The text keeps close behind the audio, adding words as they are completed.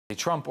The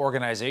Trump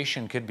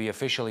Organization could be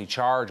officially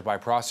charged by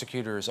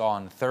prosecutors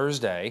on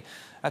Thursday.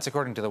 That's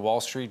according to the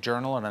Wall Street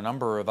Journal and a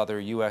number of other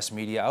U.S.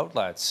 media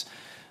outlets.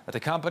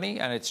 The company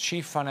and its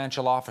chief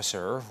financial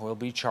officer will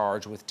be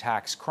charged with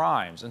tax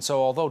crimes. And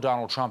so although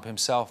Donald Trump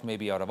himself may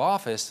be out of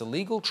office, the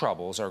legal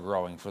troubles are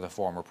growing for the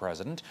former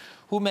president,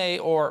 who may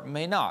or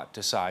may not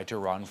decide to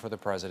run for the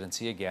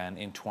presidency again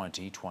in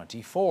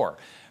 2024.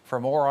 For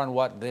more on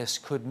what this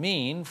could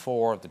mean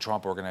for the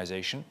Trump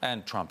Organization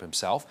and Trump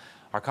himself,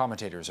 our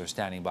commentators are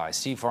standing by.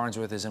 Steve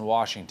Farnsworth is in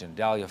Washington,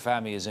 Dalia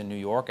Fahmy is in New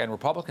York, and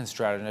Republican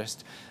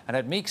strategist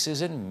Annette Meeks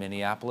is in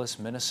Minneapolis,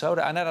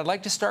 Minnesota. Annette, I'd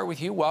like to start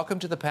with you. Welcome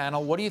to the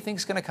panel. What do you think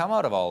is going to come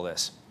out of all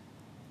this?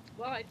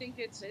 Well, I think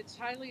it's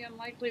highly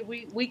unlikely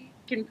we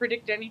can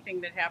predict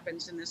anything that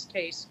happens in this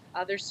case.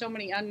 There's so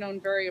many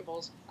unknown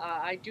variables.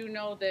 I do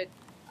know that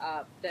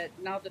that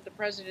now that the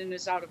president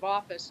is out of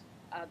office,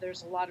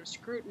 there's a lot of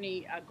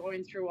scrutiny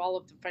going through all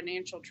of the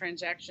financial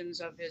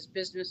transactions of his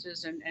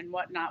businesses and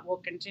whatnot will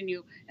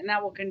continue, and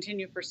that will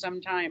continue for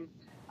some time.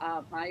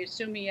 I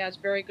assume he has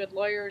very good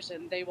lawyers,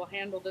 and they will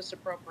handle this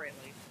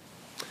appropriately.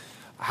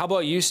 How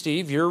about you,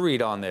 Steve? Your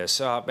read on this,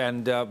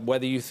 and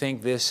whether you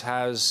think this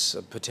has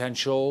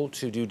potential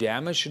to do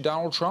damage to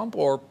Donald Trump,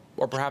 or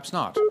perhaps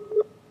not?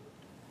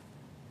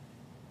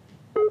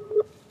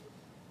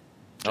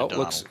 Oh,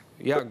 looks.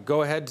 Yeah,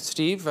 go ahead,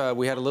 Steve.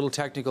 We had a little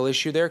technical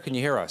issue there. Can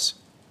you hear us?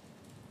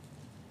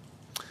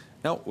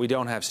 No, we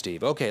don't have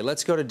Steve. Okay,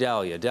 let's go to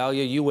Dalia.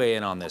 Dalia, you weigh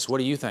in on this. What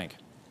do you think?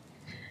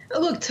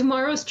 Look,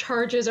 tomorrow's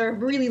charges are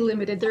really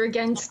limited. They're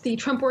against the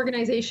Trump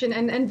Organization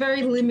and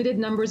very limited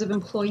numbers of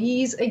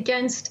employees,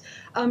 against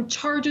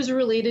charges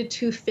related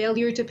to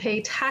failure to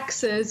pay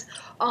taxes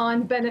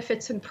on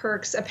benefits and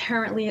perks,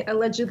 apparently,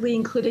 allegedly,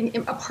 including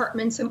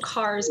apartments and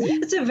cars.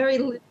 It's a very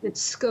limited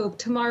scope.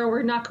 Tomorrow,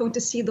 we're not going to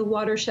see the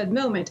watershed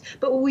moment.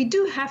 But what we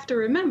do have to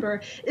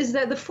remember is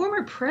that the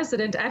former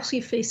president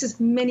actually faces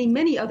many,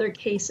 many other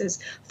cases.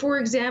 For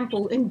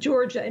example, in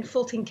Georgia, in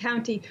Fulton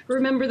County,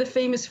 remember the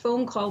famous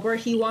phone call where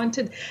he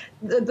wanted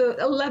the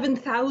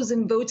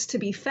 11,000 votes to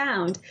be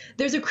found.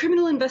 There's a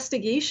criminal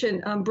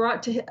investigation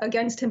brought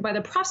against him by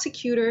the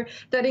prosecutor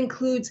that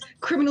includes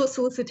criminal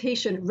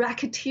solicitation,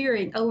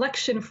 racketeering,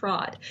 election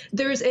fraud.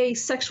 There's a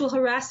sexual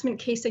harassment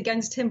case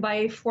against him by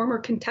a former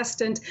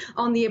contestant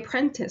on The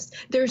Apprentice.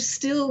 There's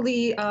still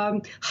the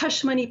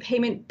hush money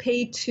payment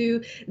paid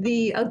to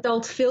the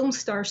adult film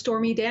star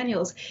Stormy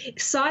Daniels.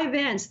 Cy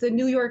Vance, the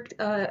New York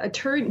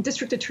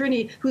district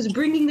attorney who's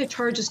bringing the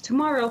charges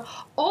tomorrow,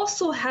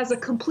 also has a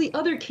complete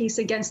other case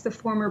against the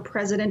former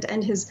president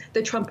and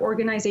the Trump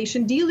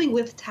Organization dealing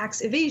with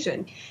tax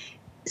evasion.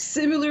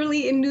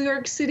 Similarly, in New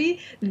York City,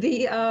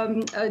 the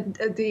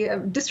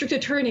district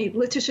attorney,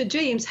 Letitia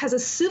James, has a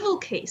civil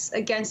case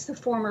against the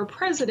former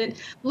president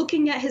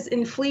looking at his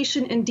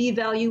inflation and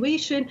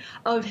devaluation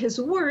of his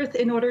worth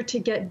in order to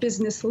get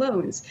business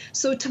loans.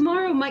 So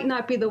tomorrow might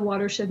not be the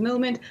watershed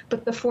moment,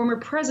 but the former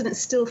president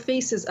still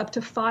faces up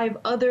to 5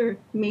 other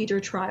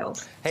major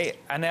trials. Hey,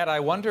 Annette, I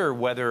wonder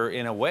whether,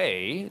 in a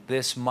way,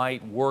 this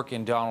might work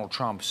in Donald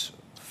Trump's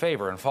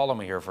favor. And follow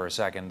me here for a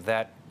second,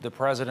 that the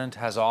president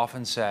has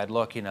often said,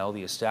 look, you know,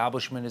 the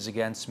establishment is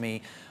against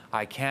me.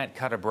 I can't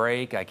cut a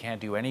break. I can't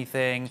do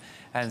anything.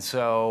 And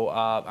so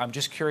I'm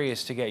just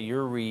curious to get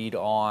your read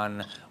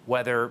on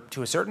whether,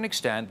 to a certain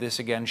extent, this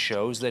again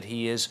shows that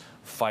he is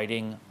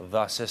fighting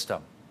the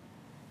system.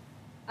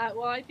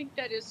 Well, I think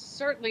that is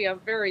certainly a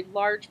very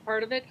large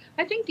part of it.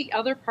 I think the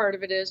other part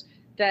of it is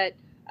that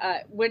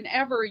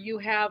whenever you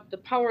have the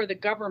power of the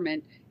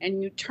government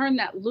and you turn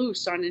that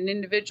loose on an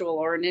individual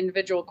or an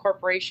individual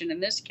corporation,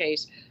 in this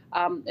case,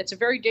 it's a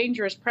very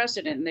dangerous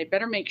precedent, and they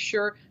better make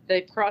sure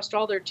they've crossed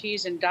all their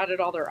T's and dotted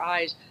all their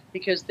I's,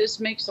 because this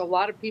makes a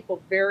lot of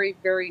people very,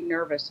 very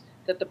nervous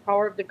that the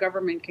power of the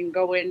government can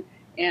go in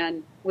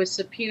and, with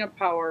subpoena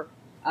power,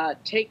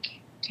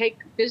 take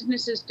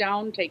businesses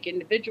down, take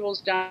individuals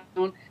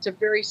down. It's a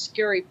very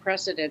scary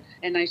precedent,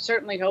 and I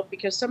certainly hope,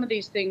 because some of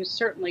these things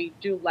certainly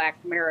do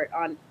lack merit,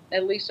 on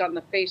at least on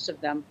the face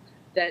of them,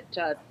 that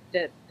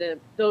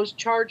those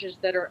charges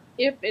that are,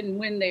 if and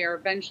when they are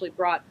eventually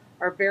brought,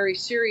 are very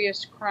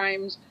serious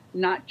crimes,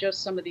 not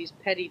just some of these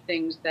petty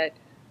things that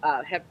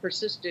have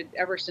persisted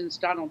ever since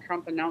Donald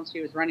Trump announced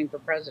he was running for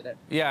president.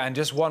 Yeah, and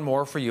just one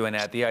more for you,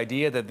 Annette. The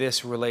idea that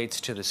this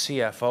relates to the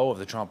CFO of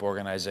the Trump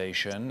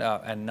Organization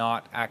and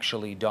not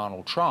actually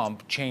Donald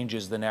Trump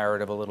changes the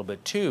narrative a little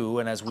bit too.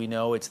 And as we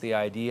know, it's the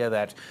idea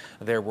that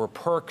there were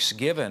perks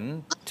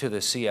given to the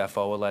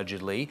CFO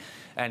allegedly,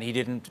 and he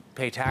didn't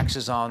pay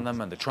taxes on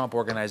them, and the Trump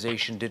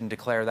Organization didn't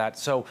declare that.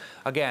 So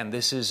again,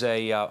 this is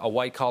a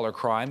white-collar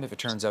crime if it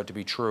turns out to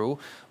be true,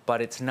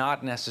 but it's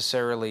not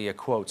necessarily a,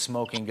 quote,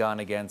 smoking gun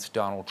against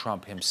Donald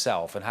Trump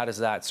himself. And how does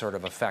that sort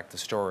of affect the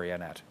story,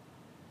 Annette?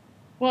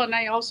 Well, and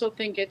I also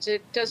think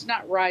it does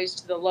not rise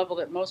to the level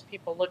that most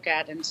people look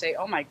at and say,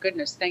 oh, my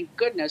goodness, thank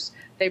goodness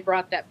they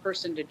brought that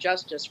person to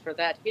justice for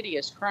that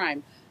hideous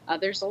crime.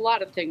 There's a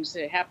lot of things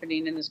that are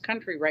happening in this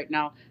country right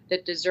now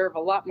that deserve a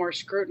lot more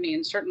scrutiny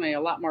and certainly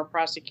a lot more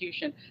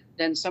prosecution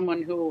than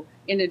someone who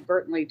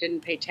inadvertently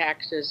didn't pay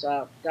taxes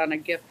on a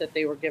gift that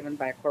they were given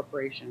by a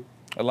corporation.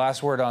 A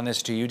last word on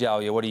this to you,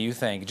 Dalia. What do you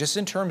think? Just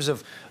in terms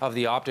of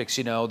the optics,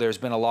 you know, there's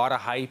been a lot of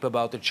hype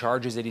about the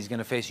charges that he's going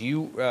to face.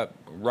 You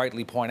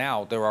rightly point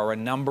out there are a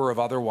number of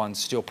other ones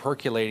still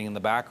percolating in the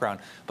background.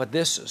 But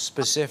this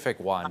specific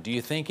one, do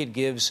you think it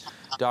gives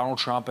Donald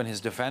Trump and his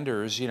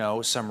defenders, you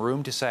know, some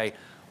room to say,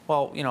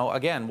 well, you know,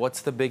 again,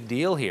 what's the big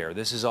deal here?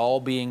 This is all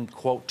being,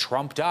 quote,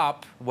 trumped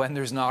up when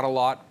there's not a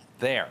lot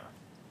there.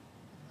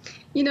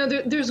 You know,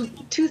 there's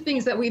two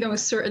things that we know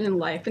is certain in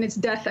life, and it's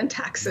death and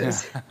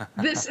taxes.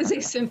 This is a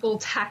simple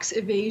tax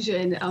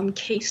evasion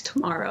case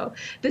tomorrow.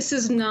 This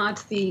is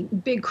not the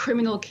big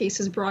criminal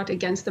cases brought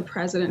against the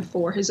president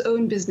for his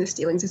own business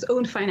dealings, his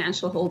own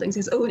financial holdings,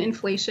 his own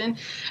inflation,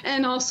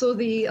 and also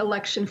the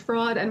election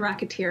fraud and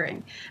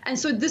racketeering. And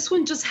so this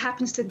one just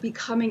happens to be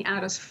coming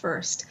at us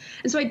first.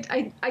 And so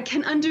I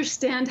can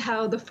understand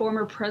how the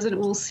former president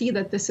will see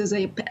that this is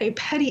a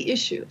petty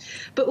issue.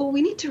 But what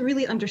we need to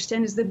really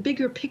understand is the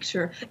bigger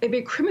picture of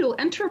a criminal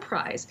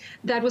enterprise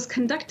that was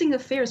conducting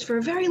affairs for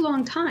a very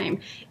long time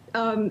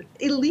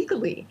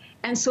illegally.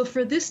 And so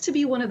for this to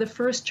be one of the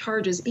first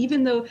charges,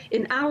 even though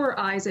in our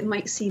eyes it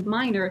might seem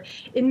minor,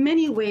 in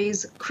many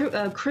ways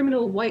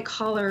criminal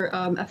white-collar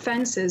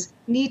offenses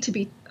need to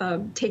be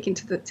taken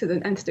to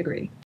the nth degree.